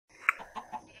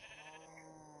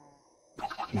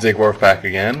Zigworth back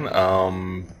again.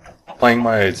 Playing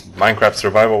my Minecraft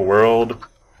survival world.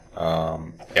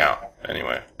 Yeah,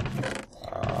 anyway.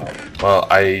 Well,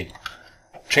 I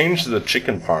changed the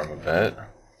chicken farm a bit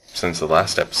since the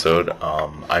last episode.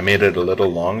 I made it a little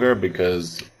longer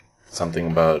because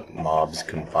something about mobs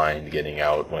confined getting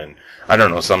out when, I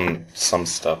don't know, some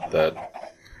stuff that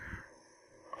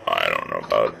I don't know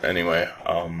about. Anyway,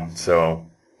 so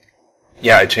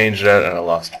yeah, I changed it and I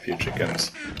lost a few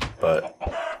chickens, but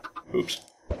oops,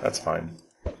 that's fine.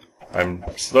 I'm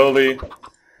slowly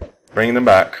bringing them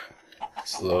back,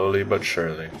 slowly but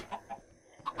surely.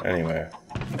 Anyway,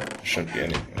 there shouldn't be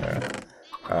anything there,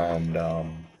 and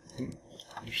I'm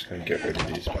just gonna get rid of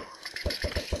these.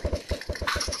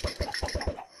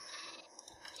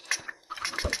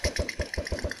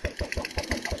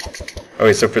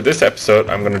 Okay, so for this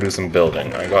episode, I'm going to do some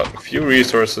building. I got a few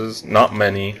resources, not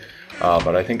many,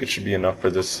 but I think it should be enough for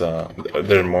this.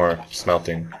 There's more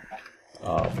smelting,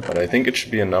 but I think it should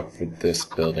be enough for this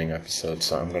building episode,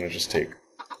 so I'm going to just take...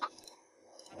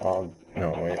 no,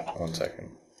 wait, 1 second.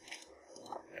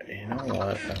 You know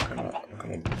what? I'm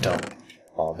gonna dump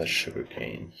all this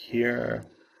sugarcane here.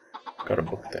 Got a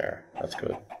book there. That's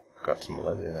good. Got some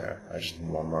leather there. I just need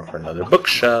one more for another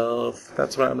bookshelf.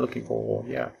 That's what I'm looking for.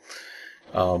 Yeah.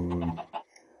 I'm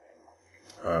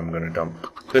gonna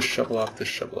dump this shovel off.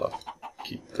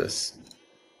 Keep this.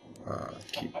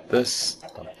 Keep this.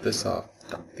 Dump this off.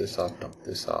 Dump this off. Dump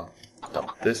this off.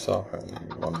 Dump this off.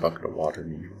 And 1 bucket of water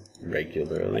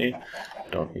regularly.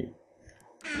 Don't need.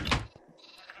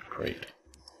 Great.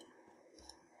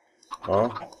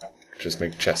 Well, just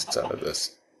make chests out of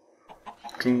this.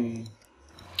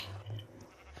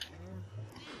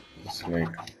 Let's make...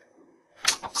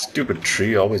 Stupid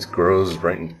tree always grows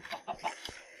right in...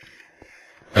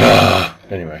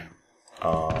 Anyway.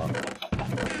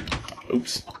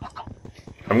 Oops.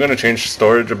 I'm gonna change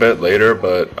storage a bit later,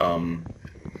 but,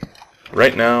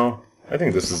 right now, I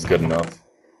think this is good enough.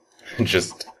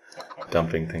 Just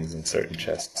dumping things in certain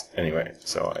chests. Anyway,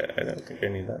 so I don't think I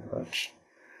need that much.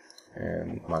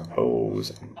 And my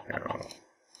bows and arrow.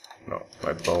 No,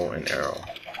 my bow and arrow.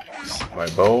 My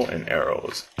bow and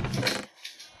arrows.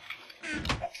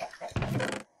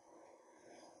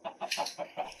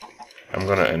 I'm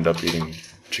gonna end up eating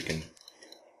chicken.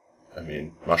 I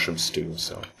mean, mushroom stew,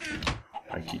 so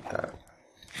I keep that.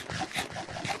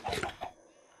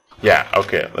 Yeah,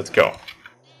 okay, let's go.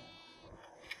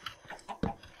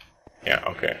 Yeah,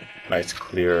 okay. Nice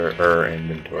clearer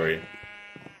inventory.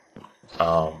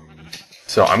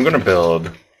 So I'm gonna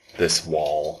build this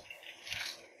wall.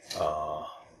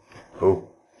 Dun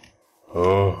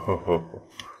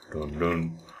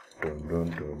dun dun dun dun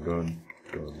dun dun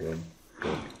dun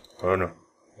dun. Oh no.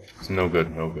 It's no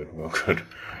good.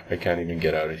 I can't even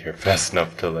get out of here fast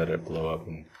enough to let it blow up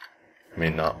and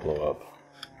not blow up.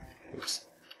 Oops.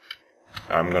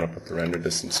 I'm gonna put the render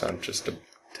distance on just a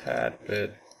tad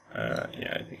bit.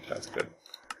 Yeah, I think that's good.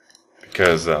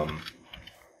 Because, what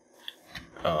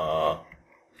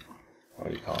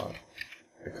do you call it?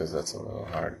 Because that's a little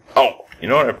hard. Oh! You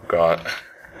know what I forgot?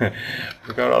 I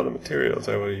forgot all the materials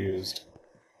I would have used.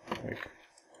 Like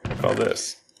all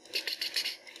this.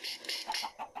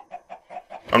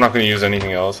 I'm not going to use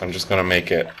anything else. I'm just going to make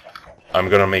it... I'm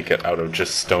going to make it out of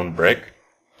just stone brick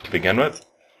to begin with.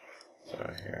 So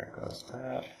here goes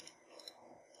that.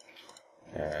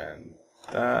 And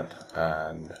that,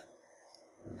 and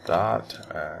that,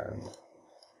 and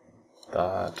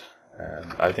that,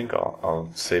 and I think I'll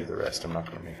save the rest. I'm not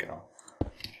going to make it all.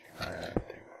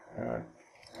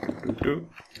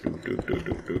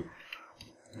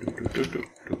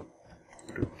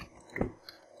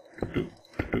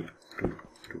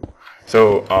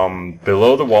 So,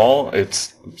 below the wall,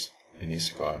 it's... Oops, it needs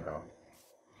to go out now.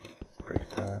 Break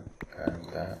that, and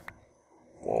that.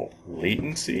 Whoa,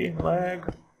 latency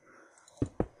lag?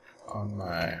 On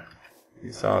my...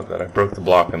 You saw that I broke the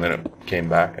block and then it came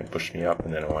back and pushed me up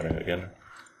and then it went in again.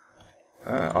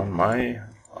 On my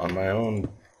own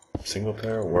single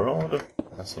player world?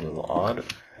 That's a little odd.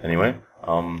 Anyway,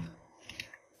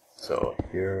 so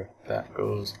here that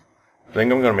goes. I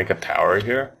think I'm gonna make a tower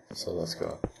here. So let's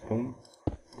go. Boom,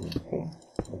 boom, boom,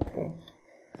 boom,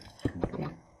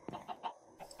 boom,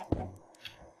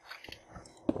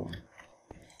 boom.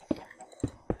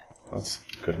 That's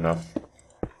good enough.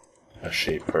 A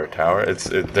shape for a tower.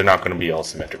 They're not going to be all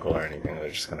symmetrical or anything. They're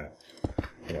just going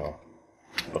to,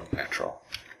 look natural,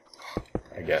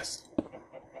 I guess.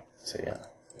 So yeah,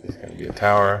 there's going to be a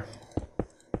tower.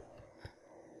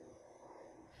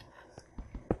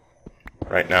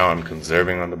 Right now I'm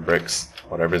conserving on the bricks.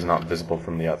 Whatever's not visible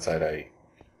from the outside I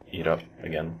eat up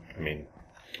again.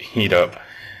 Heat up.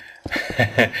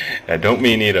 I don't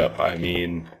mean eat up, I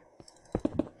mean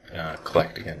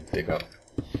collect again, dig up.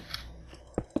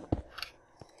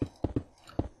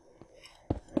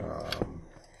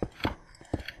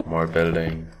 More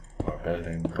building, more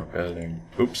building, more building.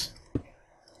 Oops,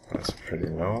 that's pretty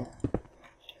low.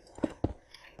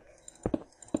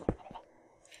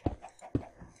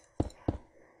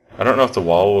 I don't know if the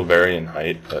wall will vary in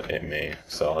height, but it may,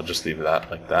 so I'll just leave that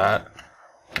like that.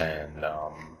 And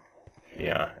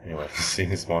yeah, anyway, seeing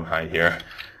this one high here.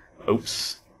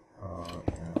 Oops.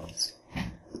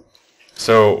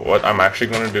 So what I'm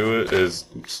actually going to do is,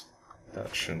 oops,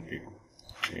 that shouldn't be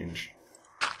changed.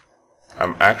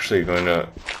 I'm actually going to,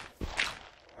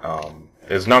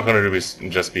 it's not going to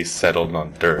just be settled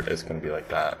on dirt. It's going to be like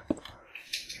that.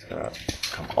 It's going to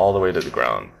come all the way to the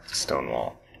ground, stone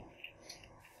wall.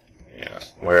 Yeah,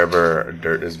 wherever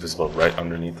dirt is visible right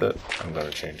underneath it, I'm going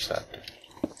to change that to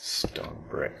stone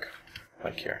brick,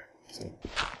 like here. See?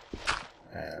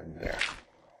 And there.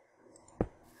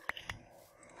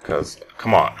 Because,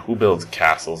 come on, who builds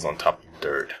castles on top of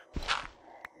dirt?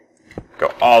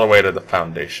 Go all the way to the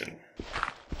foundation.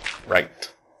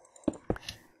 Right.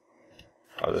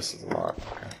 Oh, this is a lot.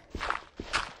 Okay.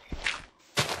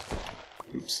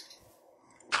 Oops.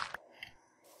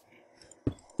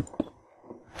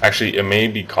 Actually, it may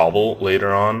be cobble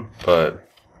later on, but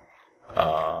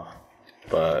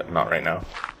not right now.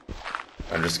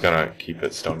 I'm just gonna keep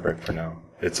it stone brick for now.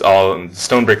 It's all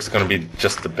stone brick's gonna be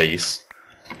just the base,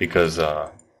 because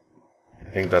I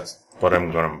think that's what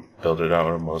I'm gonna build it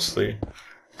out mostly.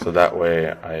 So that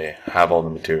way I have all the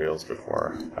materials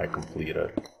before I complete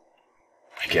it,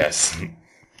 I guess.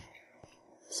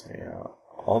 So yeah,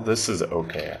 all this is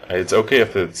okay. It's okay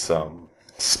if it's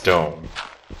stone.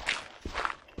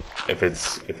 If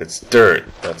it's dirt,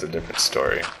 that's a different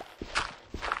story.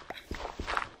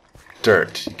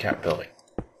 Dirt, you can't build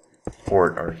a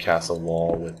fort or a castle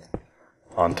wall with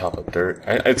on top of dirt.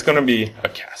 It's gonna be a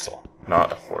castle,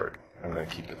 not a fort. I'm gonna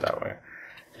keep it that way.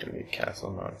 It's gonna be a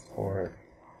castle, not a fort.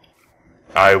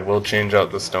 I will change out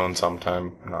the stone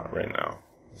sometime, not right now.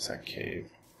 It's that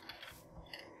cave.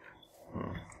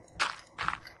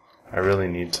 I really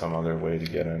need some other way to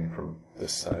get in from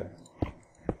this side.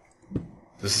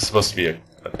 This is supposed to be a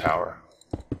tower.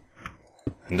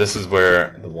 And this is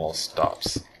where the wall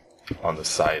stops. On the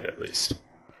side, at least.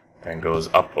 And goes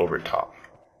up over top.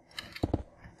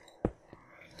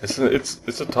 It's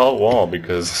a tall wall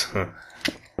because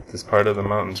this part of the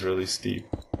mountain's really steep.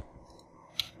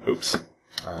 Oops.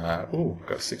 Ooh,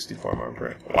 got 64 more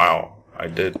brick. Wow, I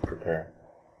did prepare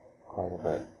quite a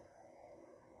bit.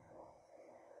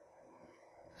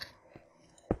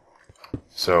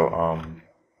 So,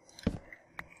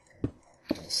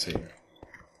 let's see.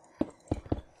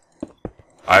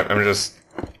 I'm just,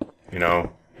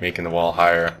 making the wall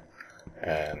higher,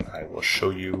 and I will show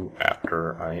you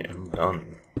after I am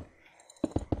done.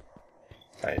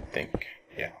 I think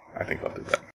I'll do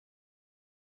that.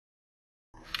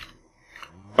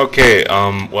 Okay,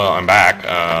 well, I'm back,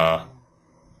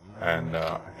 and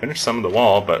I finished some of the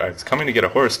wall, but I was coming to get a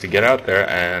horse to get out there,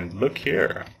 and look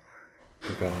here.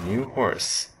 We've got a new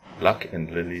horse, Luck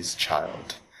and Lily's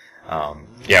child.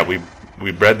 Yeah,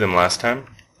 we bred them last time,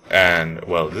 and,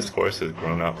 well, this horse has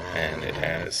grown up, and it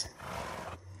has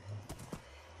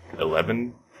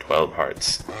 12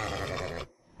 hearts.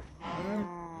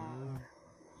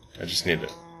 I just need to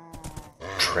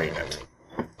train it.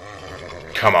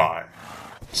 Come on!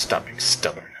 Stop being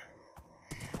stubborn.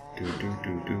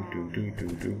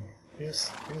 Do.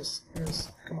 Yes,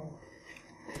 come on.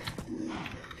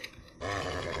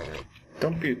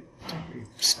 Don't be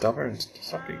stubborn.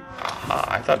 Stop being...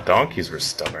 I thought donkeys were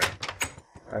stubborn.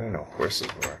 I don't know, horses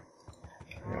were.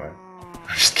 Anyway,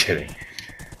 I'm just kidding.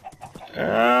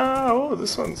 Oh,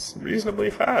 this one's reasonably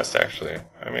fast, actually.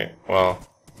 I mean, well,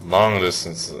 long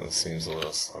distance seems a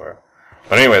little slower.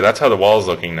 But anyway, that's how the wall's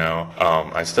looking now.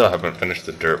 I still haven't finished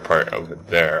the dirt part over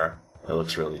there. It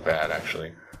looks really bad,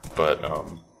 actually. But,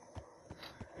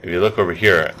 if you look over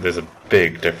here, there's a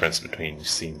big difference between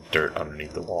seeing dirt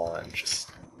underneath the wall and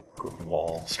just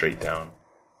wall straight down.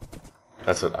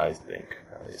 That's what I think,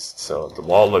 at least. So the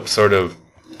wall looks sort of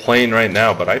plain right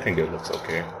now, but I think it looks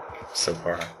okay so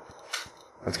far.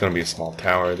 That's going to be a small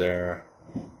tower there.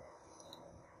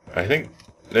 I think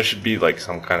there should be like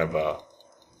some kind of a...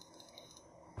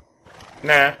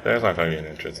 Nah, there's not going to be an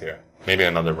entrance here. Maybe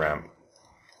another ramp.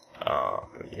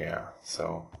 Yeah,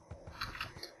 so...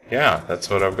 Yeah, that's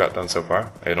what I've got done so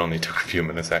far. It only took a few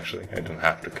minutes, actually. I didn't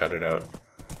have to cut it out.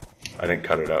 I didn't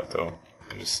cut it out, though.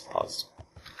 I just paused.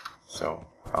 So,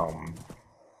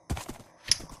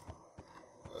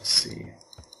 let's see.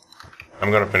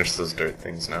 I'm gonna finish those dirt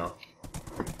things now.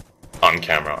 On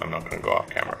camera, I'm not gonna go off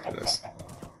camera for this.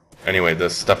 Anyway, the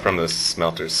stuff from the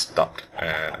smelter stopped,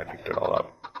 and I picked it all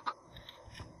up.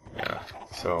 Yeah,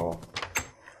 so...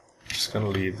 just gonna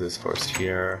leave this horse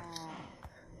here.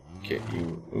 Get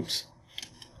you... oops.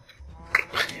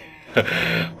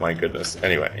 My goodness.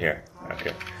 Anyway, here.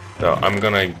 Okay. So, I'm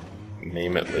gonna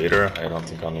name it later. I don't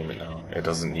think I'll name it now. It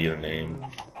doesn't need a name.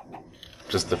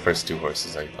 Just the first two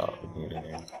horses I thought would need a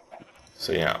name.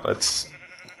 So yeah, let's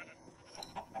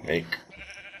make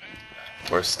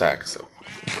 4 stacks of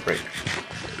brick.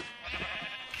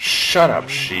 Shut up,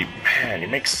 sheep. Man, you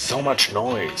make so much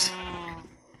noise.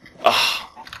 Ah,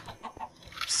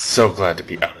 so glad to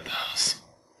be out of the house.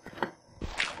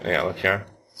 Yeah, look here.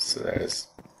 So there's...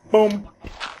 boom.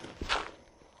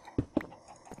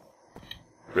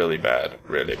 Really bad,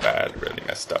 really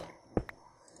messed up.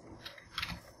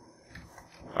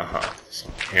 So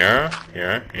here,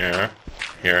 here.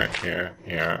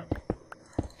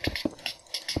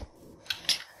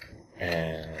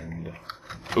 And...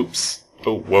 oops.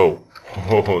 Oh, whoa.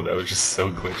 Whoa, that was just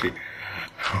so glitchy.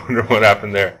 I wonder what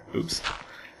happened there. Oops.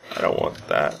 I don't want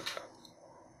that.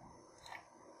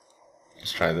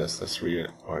 Let's try this. Let's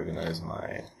reorganize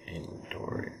my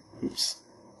inventory. Oops.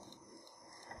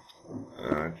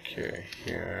 Okay,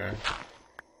 here.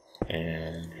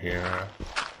 And here.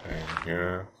 And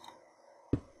here.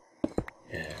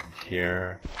 And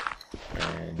here.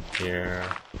 And here.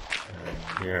 And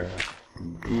here.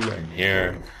 Ooh, and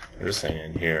here. I'm just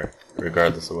saying here,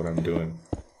 regardless of what I'm doing.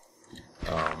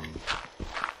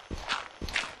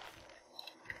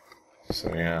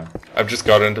 So yeah, I've just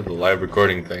got into the live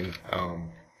recording thing,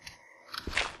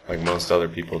 like most other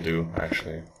people do,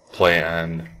 actually. Play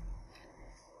and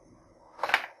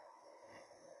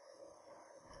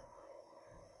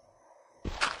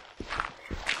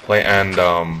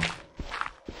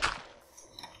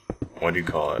what do you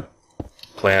call it?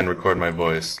 Play and record my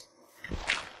voice.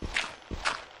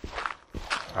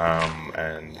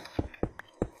 And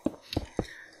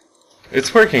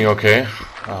it's working okay,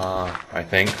 I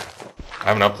think. I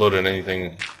haven't uploaded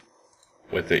anything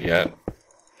with it yet,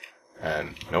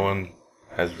 and no one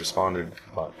has responded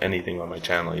about anything on my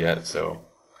channel yet, so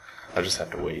I'll just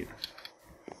have to wait.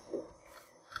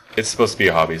 It's supposed to be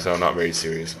a hobby, so I'm not very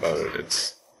serious about it.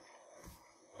 It's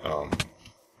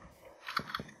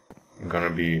gonna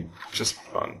be just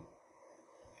fun.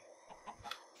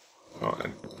 Oh, I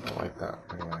don't like that.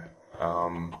 Anyway.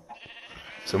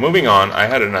 So moving on, I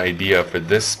had an idea for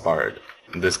this part,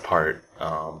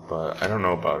 but I don't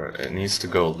know about it. It needs to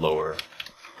go lower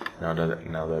now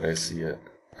that I see it,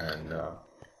 and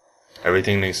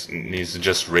everything needs to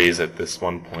just raise at this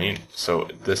one point. So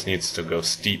this needs to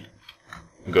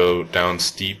go down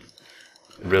steep,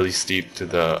 really steep to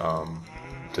the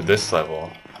to this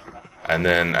level, and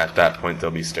then at that point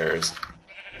there'll be stairs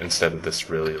instead of this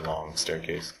really long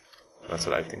staircase. That's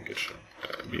what I think it should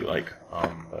be like.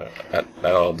 But that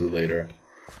I'll do later.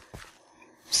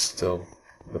 Still,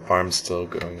 the farm's still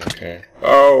going okay.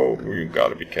 Oh, you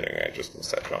gotta be kidding! I just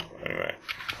missed that jump. Anyway,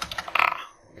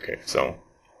 okay. So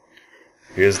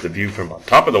here's the view from on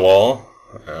top of the wall.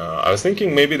 I was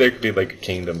thinking maybe there could be like a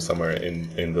kingdom somewhere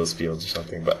in those fields or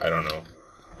something, but I don't know.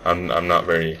 I'm not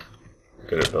very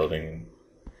good at building.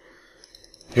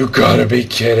 You gotta be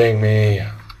kidding me!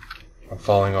 I'm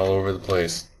falling all over the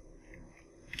place.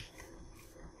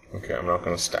 Okay, I'm not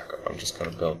gonna stack up, I'm just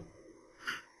gonna build.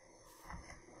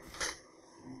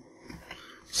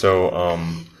 So,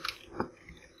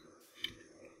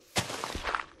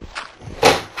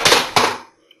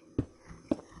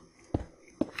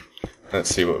 let's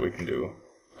see what we can do.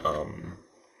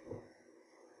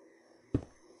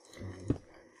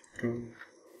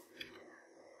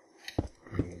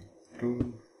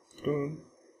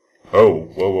 Oh,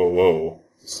 whoa.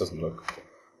 This doesn't look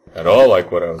at all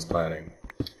like what I was planning.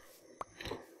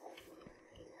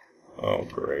 Oh,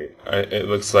 great. It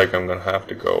looks like I'm gonna have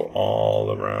to go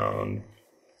all around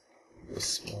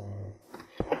this one.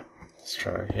 Let's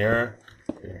try here.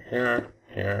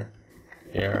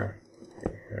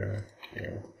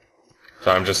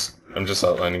 So I'm just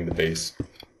outlining the base.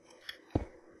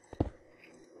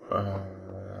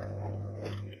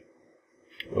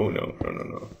 Oh no.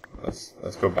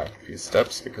 Let's go back a few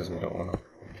steps because we don't want to.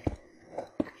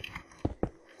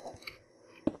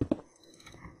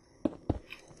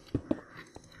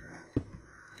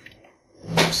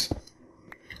 Oops.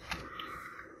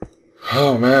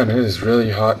 Oh man, it is really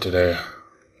hot today.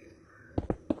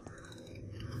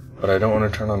 But I don't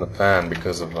want to turn on the fan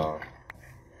because of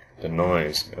the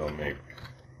noise it'll make.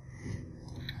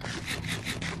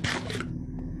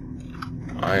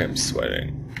 I am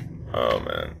sweating. Oh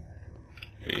man.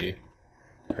 I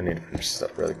need to finish this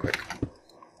up really quick.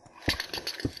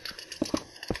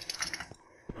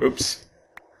 Oops.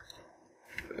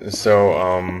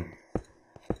 So,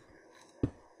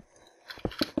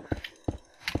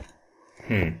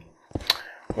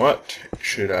 what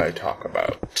should I talk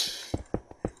about?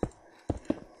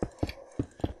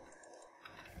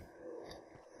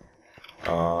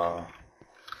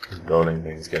 Building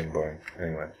things getting boring.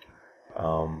 Anyway,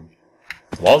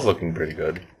 the wall's looking pretty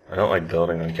good. I don't like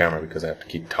building on camera because I have to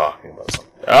keep talking about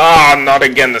something. Ah, not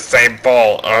again the same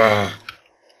pole! Ugh.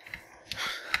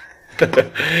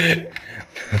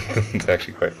 It's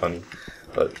actually quite funny,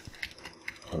 but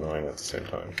annoying at the same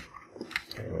time.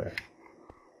 Anyway.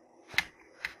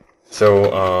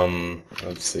 So,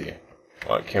 let's see.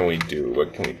 What can we do?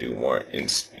 What can we do more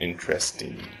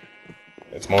interesting?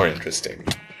 It's more interesting.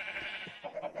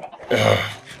 Yeah,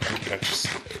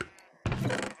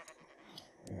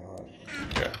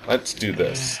 let's do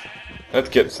this. Let's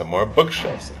get some more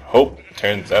bookshelves and hope it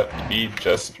turns out to be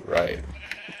just right.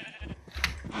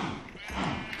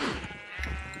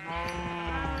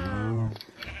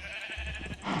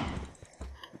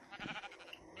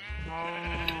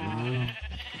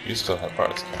 You still have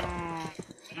parts count.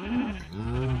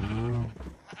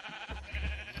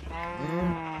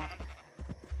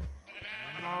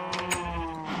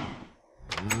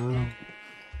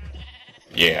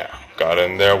 Yeah, got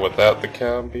in there without the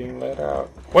cow being let out.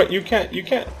 What? You can't.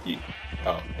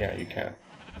 Oh, yeah, you can.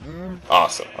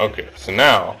 Awesome. Okay, so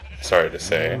now, sorry to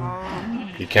say,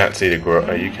 you can't see to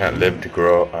grow. You can't live to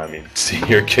grow. I mean, see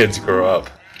your kids grow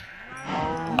up.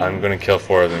 I'm gonna kill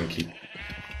 4 of them and keep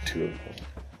 2 of them.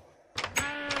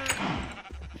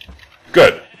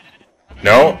 Good.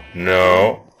 No.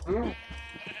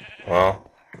 Well,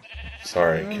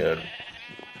 sorry, kid.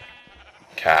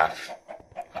 Calf.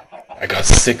 I got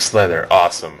 6 leather.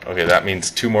 Awesome. Okay, that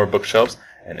means 2 more bookshelves.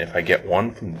 And if I get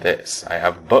 1 from this, I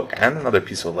have a book and another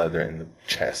piece of leather in the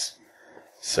chest.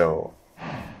 So...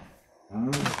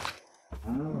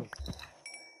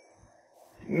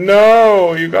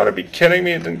 No! You gotta be kidding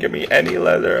me. It didn't give me any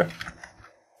leather.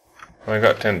 Well, I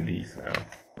got 10 beef now.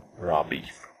 Raw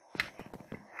beef.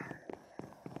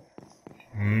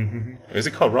 Is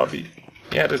it called raw beef?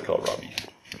 Yeah, it is called raw beef.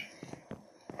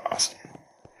 Awesome.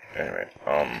 Anyway,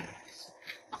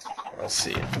 let's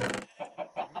see.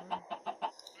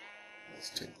 Let's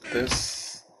take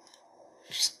this.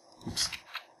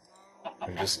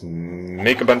 Just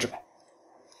make a bunch of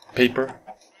paper.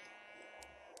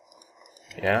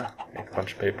 Yeah, make a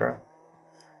bunch of paper.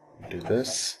 Do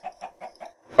this.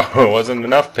 Oh, it wasn't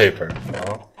enough paper.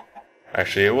 Well,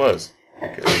 actually it was.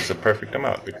 It was the perfect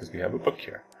amount because we have a book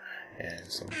here. And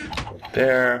some book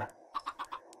there.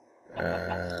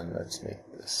 And let's make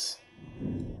this.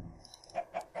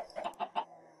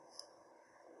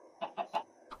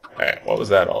 Alright, what was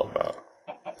that all about?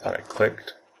 Thought I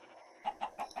clicked.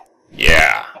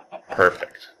 Yeah,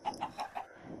 perfect.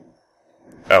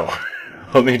 Oh,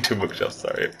 only 2 bookshelves,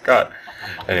 sorry, I forgot.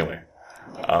 Anyway,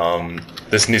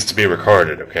 this needs to be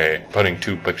recorded, okay? Putting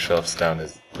 2 bookshelves down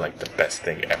is like the best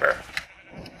thing ever.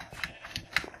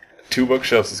 2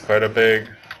 bookshelves is quite a big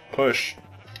push.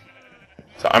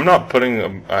 So I'm not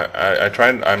putting,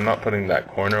 I'm not putting that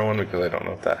corner one because I don't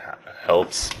know if that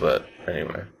helps, but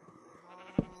anyway.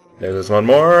 There's 1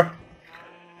 more.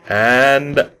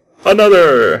 And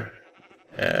another!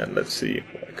 And let's see,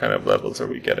 what kind of levels are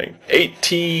we getting?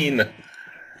 18!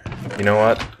 You know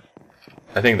what?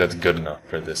 I think that's good enough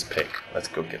for this pick. Let's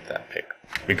go get that pick.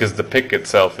 Because the pick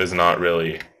itself is not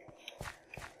really...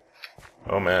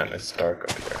 Oh man, it's dark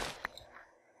up here.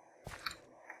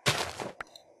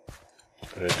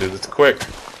 Gotta do this quick.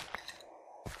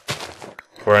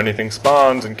 Before anything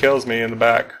spawns and kills me in the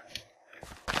back.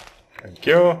 Thank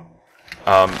you.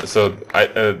 So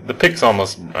the pick's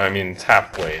almost, I mean, it's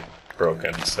halfway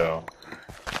broken, so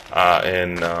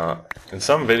in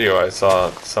some video I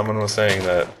saw someone was saying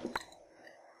that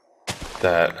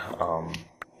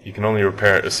you can only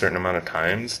repair it a certain amount of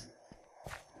times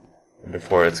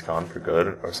before it's gone for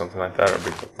good or something like that, or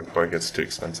before it gets too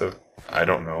expensive. I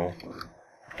don't know,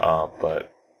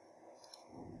 but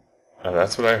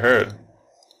that's what I heard.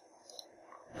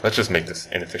 Let's just make this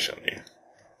inefficiently.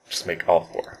 Just make all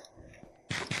 4.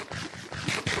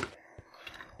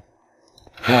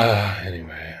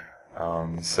 Anyway,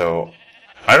 so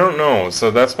I don't know.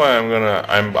 So that's why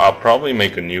I'll probably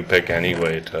make a new pick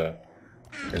anyway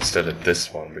instead of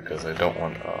this one because I don't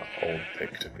want an old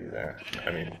pick to be there.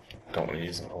 I mean, don't want to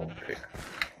use an old pick.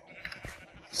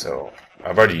 So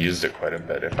I've already used it quite a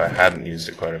bit. If I hadn't used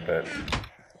it quite a bit,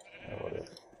 I would have.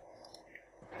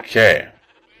 Okay,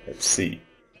 let's see.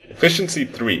 Efficiency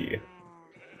 3.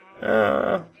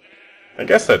 I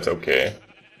guess that's okay.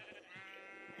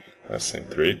 Let's see,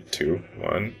 3, 2,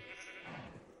 1.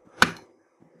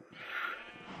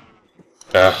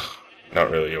 Not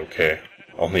really okay.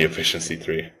 Only efficiency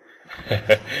 3.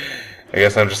 I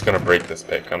guess I'm just gonna break this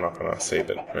pick. I'm not gonna save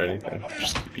it or anything.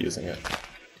 Just keep using it.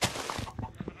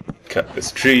 Cut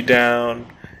this tree down.